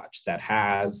smartwatch that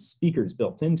has speakers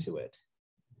built into it?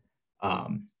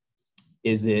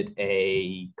 Is it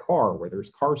a car where there's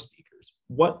car speakers?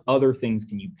 what other things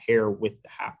can you pair with the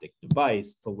haptic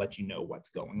device to let you know what's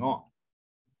going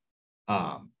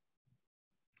on?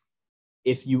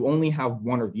 If you only have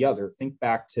one or the other, think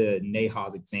back to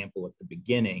Neha's example at the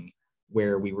beginning,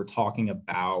 where we were talking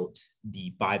about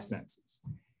the 5 senses.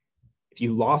 If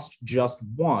you lost just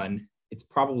one, it's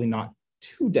probably not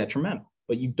too detrimental,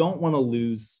 but you don't want to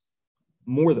lose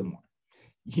more than one.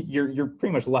 You're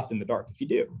pretty much left in the dark if you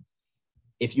do.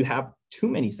 If you have too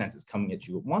many senses coming at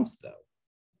you at once, though,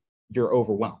 you're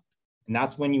overwhelmed. And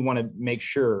that's when you want to make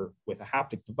sure with a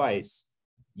haptic device,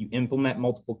 you implement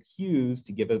multiple cues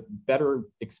to give a better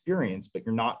experience, but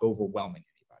you're not overwhelming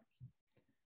anybody.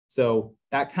 So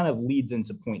that kind of leads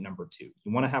into point number 2.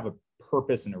 You want to have a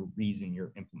purpose and a reason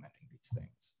you're implementing these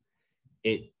things.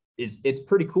 It's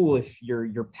pretty cool if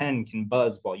your pen can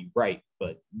buzz while you write,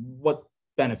 but what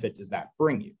benefit does that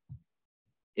bring you?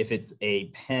 If it's a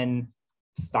pen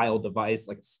style device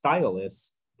like a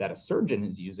stylus that a surgeon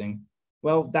is using,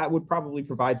 well, that would probably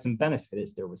provide some benefit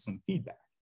if there was some feedback.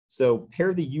 So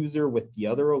pair the user with the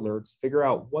other alerts, figure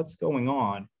out what's going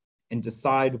on, and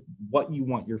decide what you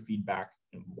want your feedback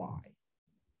and why.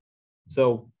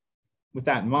 So with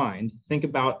that in mind, think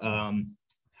about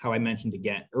how I mentioned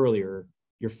again earlier,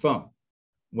 your phone.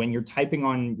 When you're typing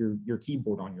on your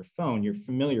keyboard on your phone, you're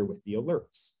familiar with the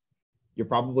alerts. You're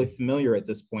probably familiar at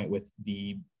this point with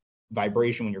the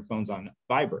vibration when your phone's on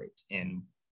vibrate and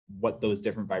what those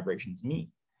different vibrations mean.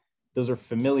 Those are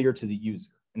familiar to the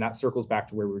user. And that circles back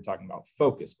to where we were talking about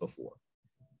focus before.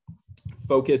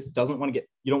 Focus doesn't want to get,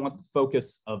 you don't want the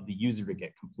focus of the user to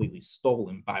get completely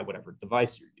stolen by whatever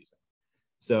device you're using.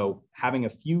 So having a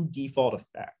few default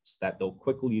effects that they'll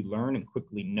quickly learn and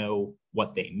quickly know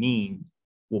what they mean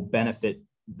will benefit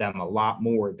them a lot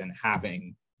more than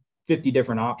having 50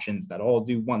 different options that all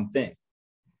do one thing.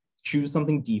 Choose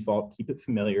something default, keep it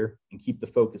familiar, and keep the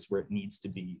focus where it needs to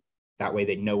be. That way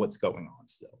they know what's going on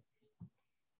still.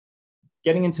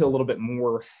 Getting into a little bit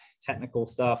more technical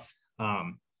stuff,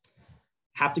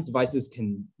 haptic devices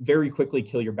can very quickly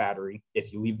kill your battery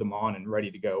if you leave them on and ready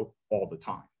to go all the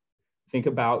time. Think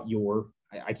about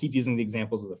I keep using the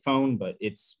examples of the phone, but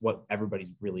it's what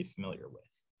everybody's really familiar with.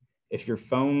 If your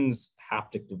phone's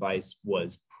haptic device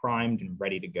was primed and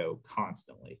ready to go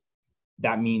constantly,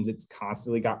 that means it's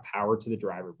constantly got power to the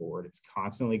driver board, it's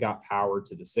constantly got power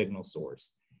to the signal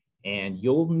source, and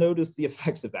you'll notice the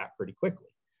effects of that pretty quickly.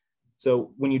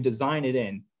 So when you design it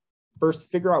in,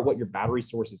 first figure out what your battery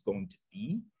source is going to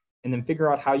be, and then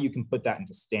figure out how you can put that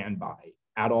into standby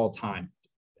at all times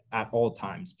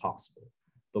possible.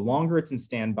 The longer it's in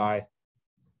standby,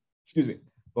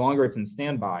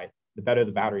 the better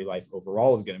the battery life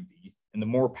overall is going to be, and the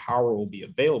more power will be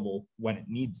available when it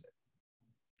needs it.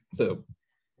 So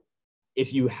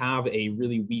if you have a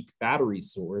really weak battery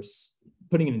source,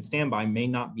 putting it in standby may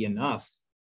not be enough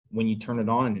when you turn it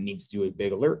on and it needs to do a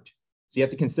big alert. So you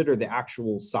have to consider the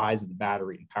actual size of the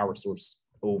battery and power source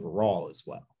overall as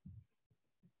well.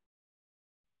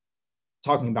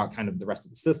 Talking about kind of the rest of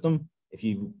the system, if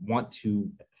you want to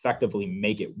effectively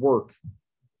make it work,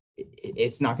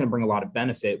 it's not going to bring a lot of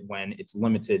benefit when it's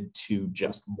limited to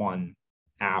just one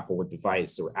app or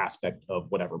device or aspect of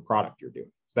whatever product you're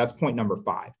doing. So that's point number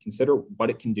 5. Consider what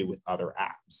it can do with other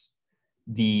apps.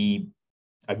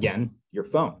 Again, your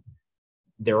phone.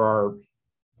 There are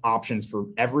options for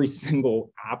every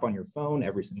single app on your phone,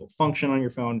 every single function on your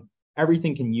phone.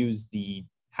 Everything can use the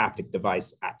haptic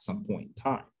device at some point in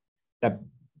time. That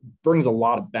brings a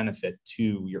lot of benefit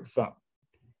to your phone.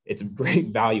 It's a great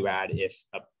value add if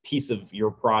a piece of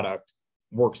your product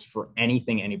works for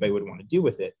anything anybody would want to do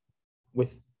with it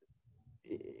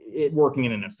working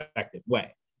in an effective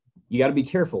way. You got to be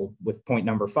careful with point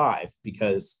number 5,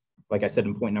 because like I said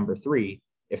in point number 3,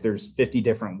 if there's 50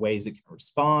 different ways it can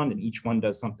respond and each one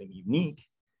does something unique,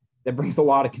 that brings a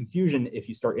lot of confusion if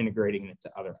you start integrating it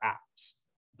into other apps.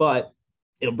 But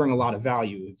it'll bring a lot of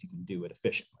value if you can do it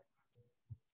efficiently.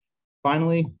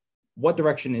 Finally, what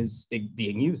direction is it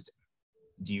being used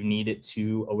in? Do you need it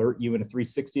to alert you in a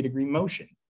 360-degree motion,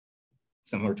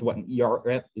 similar to what an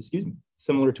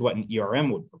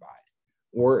ERM would provide?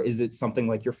 Or is it something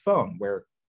like your phone where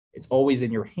it's always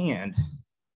in your hand,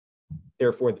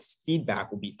 therefore the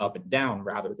feedback will be up and down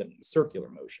rather than in a circular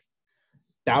motion?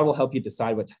 That will help you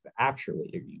decide what type of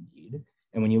actuator you need.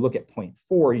 And when you look at point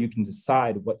 4, you can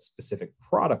decide what specific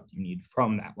product you need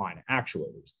from that line of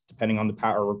actuators, depending on the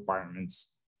power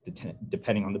requirements,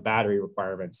 depending on the battery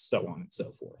requirements, so on and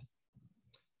so forth.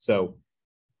 So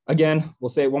again, we'll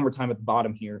say it one more time at the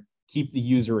bottom here, keep the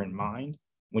user in mind.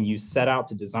 When you set out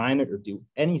to design it or do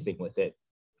anything with it,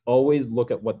 always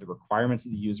look at what the requirements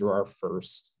of the user are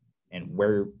first and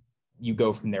where you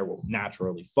go from there will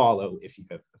naturally follow if you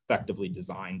have effectively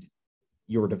designed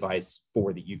your device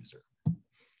for the user.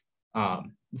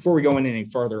 Before we go in any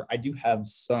further, I do have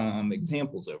some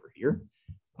examples over here.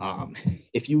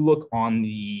 If you look on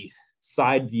the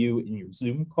side view in your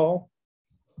Zoom call,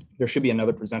 there should be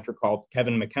another presenter called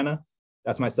Kevin McKenna.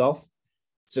 That's myself.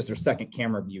 It's just our second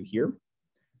camera view here.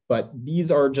 But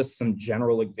these are just some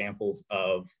general examples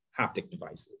of haptic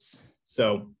devices.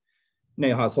 So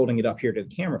Neha is holding it up here to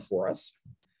the camera for us.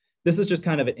 This is just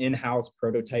kind of an in-house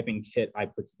prototyping kit I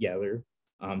put together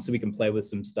so we can play with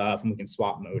some stuff and we can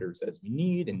swap motors as we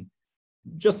need, and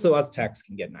just so us techs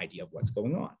can get an idea of what's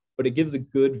going on. But it gives a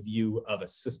good view of a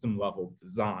system level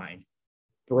design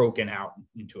broken out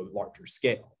into a larger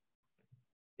scale.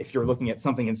 If you're looking at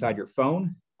something inside your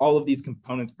phone, all of these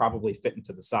components probably fit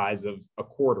into the size of a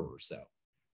quarter or so.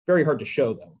 Very hard to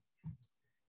show though.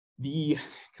 The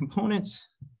component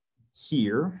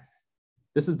here,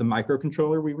 this is the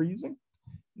microcontroller we were using.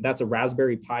 That's a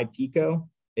Raspberry Pi Pico.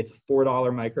 It's a $4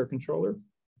 microcontroller,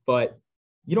 but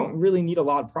you don't really need a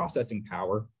lot of processing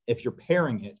power if you're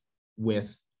pairing it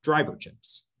with driver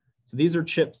chips. So these are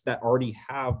chips that already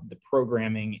have the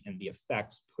programming and the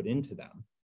effects put into them.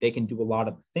 They can do a lot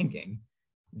of the thinking.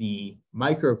 The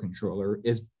microcontroller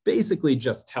is basically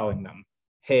just telling them,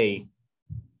 hey,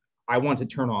 I want to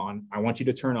turn on, I want you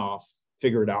to turn off,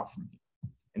 figure it out for me.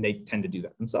 And they tend to do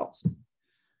that themselves.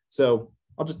 So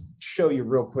I'll just show you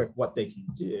real quick what they can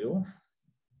do.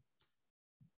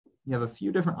 You have a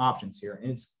few different options here,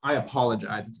 and I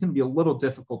apologize, it's going to be a little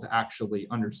difficult to actually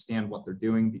understand what they're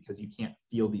doing because you can't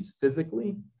feel these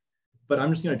physically, but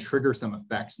I'm just going to trigger some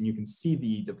effects and you can see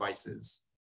the devices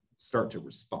start to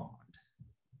respond.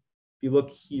 If you look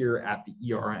here at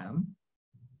the ERM,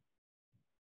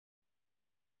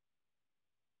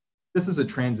 this is a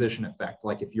transition effect,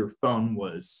 like if your phone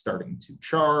was starting to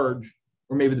charge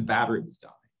or maybe the battery was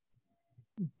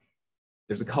dying.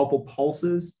 There's a couple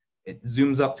pulses. It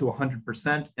zooms up to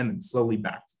 100% and then slowly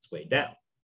backs its way down.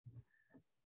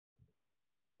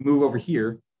 Move over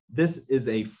here. This is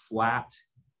a flat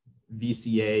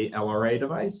VCA LRA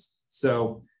device.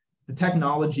 So the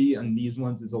technology on these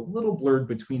ones is a little blurred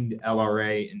between the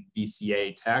LRA and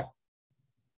VCA tech,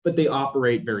 but they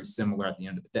operate very similar at the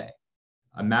end of the day.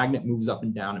 A magnet moves up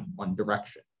and down in one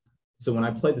direction. So when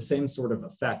I play the same sort of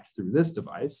effect through this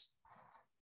device,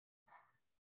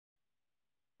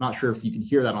 not sure if you can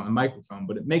hear that on the microphone,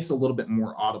 but it makes a little bit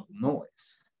more audible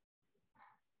noise.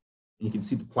 And you can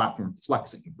see the platform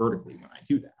flexing vertically when I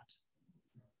do that.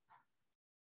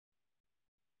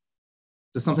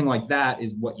 So something like that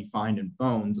is what you find in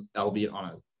phones, albeit on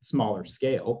a smaller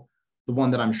scale. The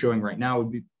one that I'm showing right now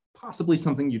would be possibly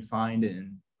something you'd find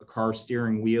in a car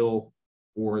steering wheel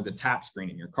or the tap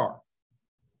screen in your car.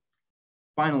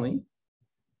 Finally,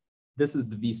 this is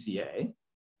the VCA.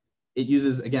 It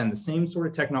uses, again, the same sort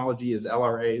of technology as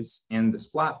LRAs and this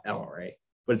flat LRA,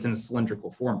 but it's in a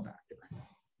cylindrical form factor.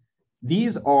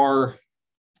 These are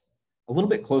a little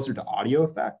bit closer to audio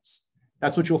effects.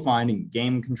 That's what you'll find in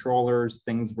game controllers,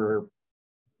 things where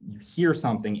you hear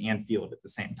something and feel it at the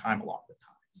same time a lot of the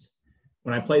times.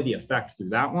 When I play the effect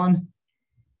through that one,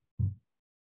 you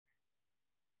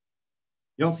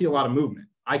don't see a lot of movement.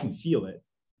 I can feel it,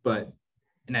 but,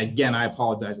 and again, I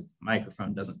apologize if the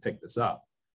microphone doesn't pick this up.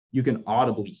 You can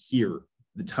audibly hear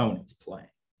the tone it's playing.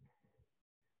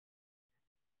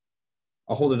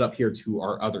 I'll hold it up here to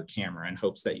our other camera in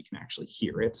hopes that you can actually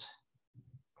hear it.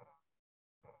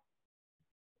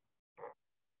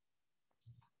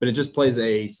 But it just plays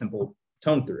a simple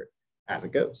tone through it as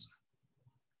it goes.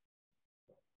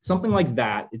 Something like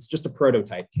that, it's just a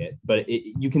prototype kit, but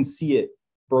you can see it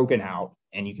broken out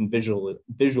and you can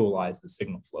visualize the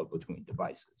signal flow between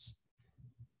devices.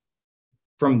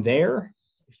 From there,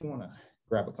 if you want to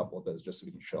grab a couple of those just so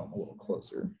we can show them a little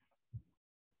closer.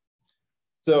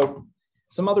 So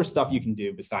some other stuff you can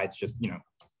do besides just,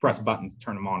 press buttons,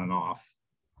 turn them on and off.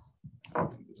 I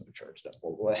don't think these are charged up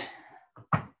all the way.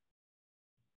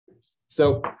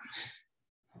 So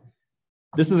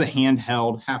this is a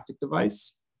handheld haptic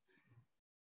device.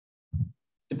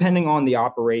 Depending on the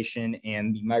operation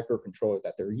and the microcontroller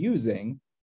that they're using,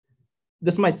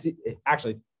 this might see,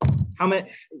 actually, how many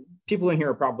people in here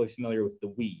are probably familiar with the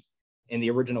Wii and the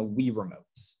original Wii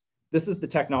remotes? This is the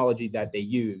technology that they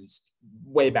used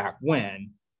way back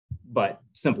when, but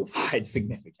simplified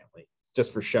significantly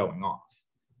just for showing off.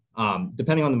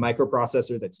 Depending on the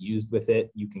microprocessor that's used with it,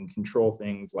 you can control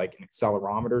things like an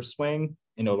accelerometer swing,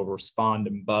 and it'll respond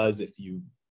and buzz if you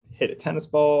hit a tennis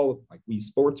ball, like Wii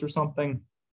Sports or something.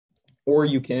 Or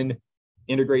you can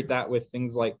integrate that with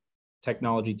things like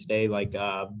technology today, like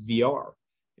VR.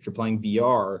 If you're playing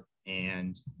VR,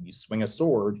 and you swing a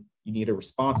sword, you need a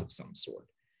response of some sort.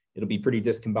 It'll be pretty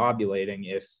discombobulating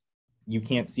if you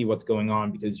can't see what's going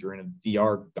on because you're in a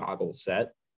VR goggle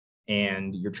set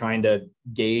and you're trying to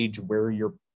gauge where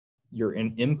your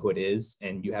input is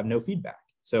and you have no feedback.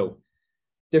 So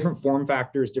different form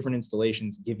factors, different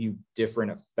installations give you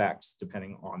different effects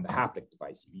depending on the haptic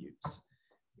device you use.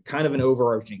 Kind of an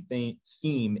overarching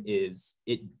theme is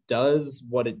it does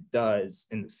what it does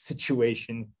in the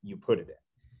situation you put it in.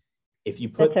 If you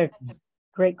put... That's a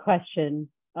great question,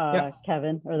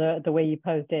 Kevin, or the way you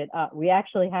posed it. We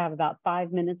actually have about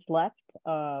 5 minutes left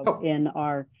in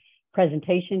our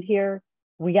presentation here.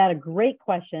 We got a great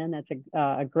question. That's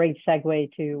a great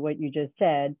segue to what you just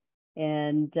said.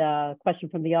 And question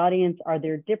from the audience, are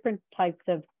there different types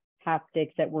of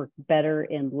haptics that work better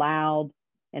in loud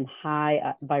and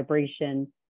high vibration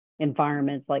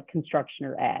environments like construction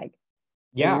or ag?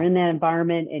 Yeah. You're in that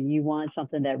environment and you want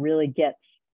something that really gets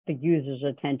the user's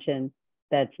attention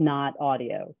that's not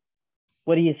audio.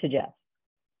 What do you suggest?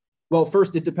 Well,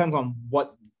 first, it depends on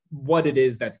what it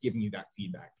is that's giving you that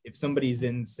feedback. If somebody's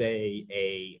in, say,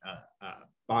 a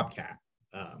Bobcat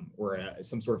or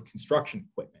some sort of construction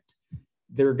equipment,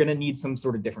 they're going to need some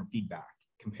sort of different feedback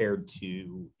compared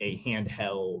to a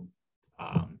handheld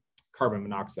carbon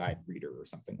monoxide reader or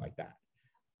something like that.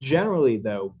 Generally,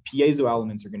 though, piezo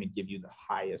elements are going to give you the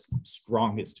highest,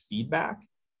 strongest feedback.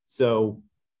 So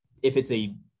if it's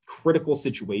a critical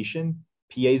situation,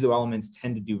 piezo elements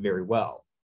tend to do very well.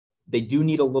 They do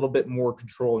need a little bit more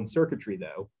control and circuitry,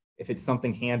 though. If it's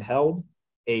something handheld,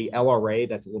 a LRA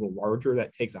that's a little larger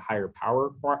that takes a higher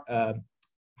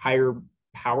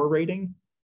power rating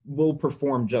will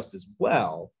perform just as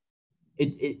well.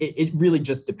 It really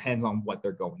just depends on what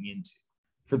they're going into.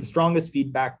 For the strongest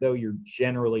feedback, though, you're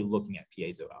generally looking at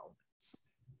piezo elements,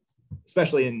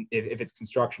 especially if it's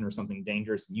construction or something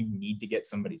dangerous and you need to get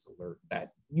somebody's alert.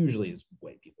 That usually is the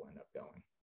way people end up going.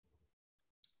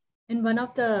 And one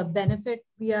of the benefits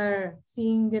we are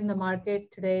seeing in the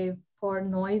market today for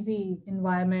noisy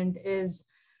environment is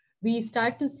we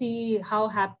start to see how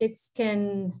haptics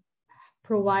can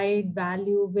provide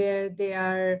value where they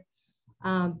are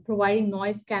providing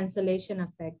noise cancellation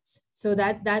effects. So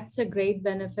that's a great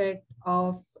benefit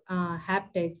of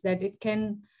haptics, that it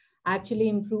can actually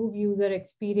improve user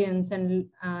experience and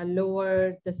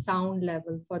lower the sound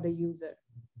level for the user.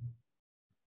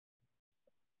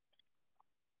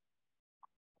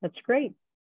 That's great.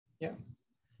 Yeah.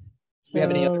 Do we have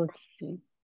any other questions?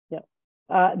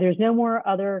 Yeah. There's no more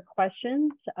other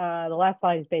questions. The last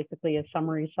slide is basically a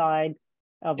summary slide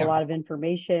of a lot of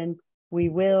information. We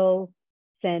will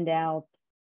send out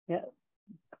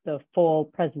the full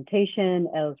presentation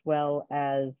as well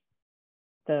as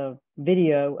the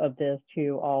video of this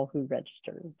to all who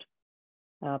registered.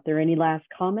 If there are any last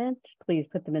comments, please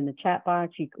put them in the chat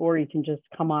box, or you can just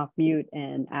come off mute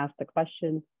and ask the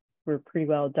question. We're pretty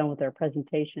well done with our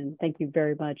presentation. Thank you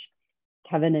very much,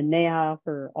 Kevin and Neha,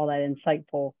 for all that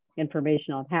insightful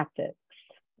information on haptics.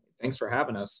 Thanks for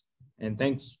having us. And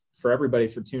thanks for everybody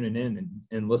for tuning in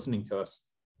and listening to us.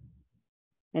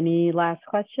 Any last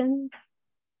questions?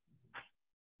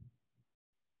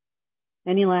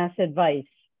 Any last advice?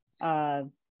 The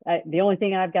only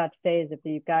thing I've got to say is if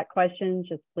you've got questions,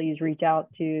 just please reach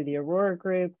out to the Aurora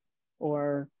group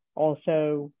or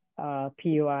also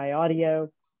PUI Audio,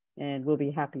 and we'll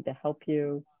be happy to help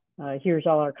you. Here's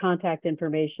all our contact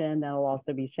information. That'll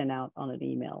also be sent out on an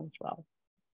email as well.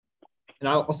 And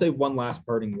I'll say one last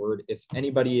parting word. If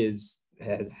anybody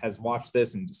has watched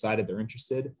this and decided they're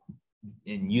interested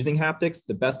in using haptics,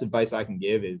 the best advice I can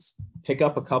give is pick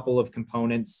up a couple of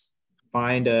components,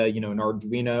 find an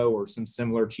Arduino or some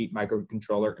similar cheap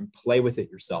microcontroller and play with it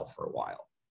yourself for a while.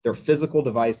 They're physical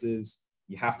devices.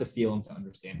 You have to feel them to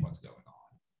understand what's going on.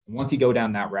 And once you go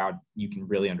down that route, you can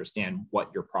really understand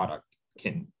what your product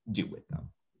can do with them.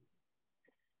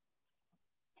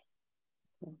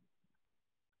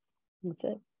 That's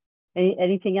it.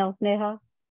 Anything else, Neha?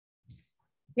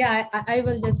 Yeah, I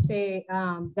will just say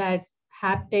that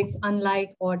haptics,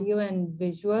 unlike audio and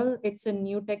visual, it's a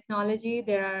new technology.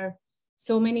 There are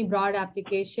so many broad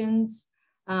applications.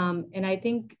 And I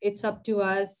think it's up to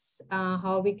us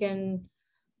how we can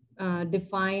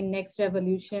define next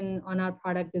revolution on our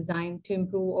product design to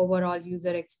improve overall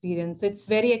user experience. So it's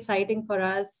very exciting for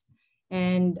us,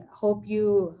 and hope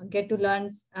you get to learn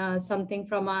something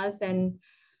from us and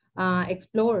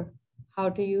explore how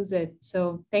to use it.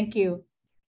 So thank you.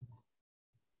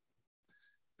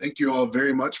 Thank you all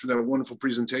very much for that wonderful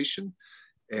presentation.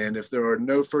 And if there are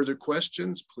no further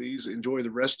questions, please enjoy the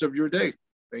rest of your day.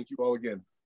 Thank you all again.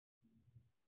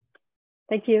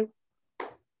 Thank you.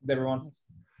 Everyone.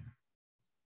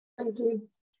 Thank you.